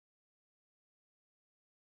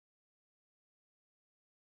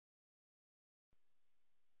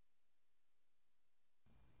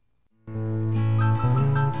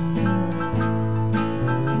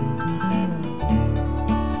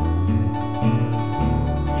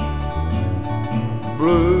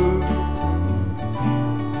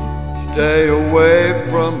stay away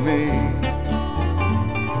from me.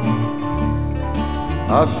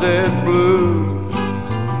 I said, blues,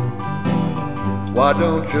 why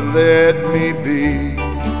don't you let me be?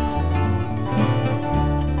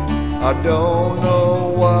 I don't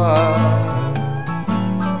know why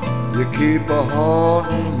you keep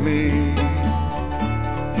a-haunting me.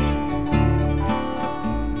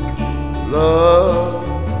 Love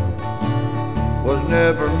was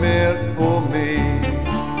never meant for me.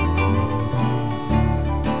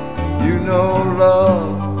 You know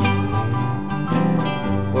love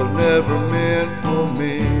was never meant for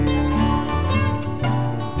me.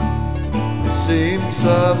 It seems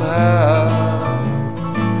somehow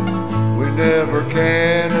we never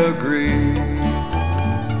can agree.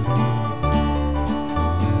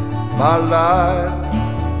 My life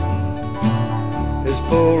is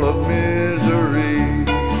full of misery,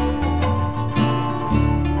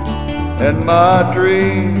 and my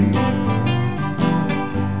dreams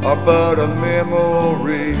are but a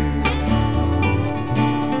memory.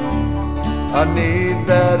 I need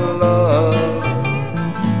that love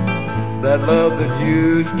that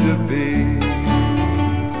used to be.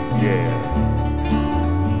 Yeah.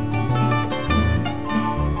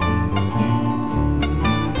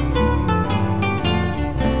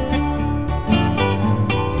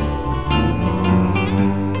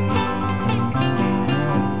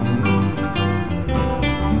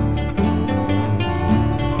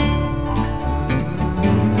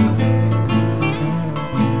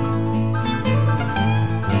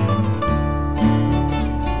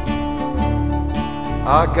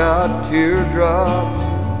 I got teardrops,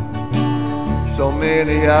 so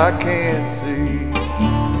many I can't see,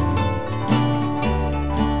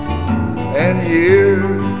 and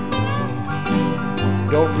years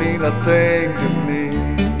don't mean a thing to me.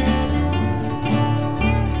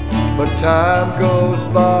 But time goes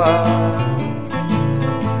by,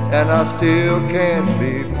 and I still can't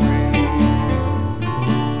be free.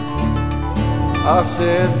 I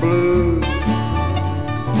said, blues,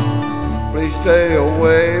 please stay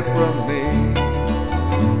away from me.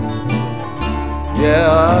 Yeah,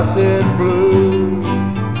 I said, blues,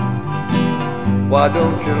 why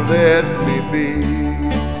don't you let me be?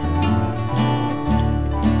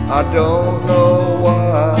 I don't know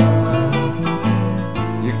why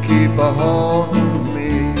you keep a-haunting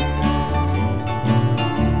me.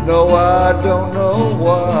 No, I don't know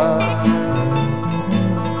why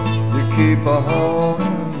you keep a-haunting me.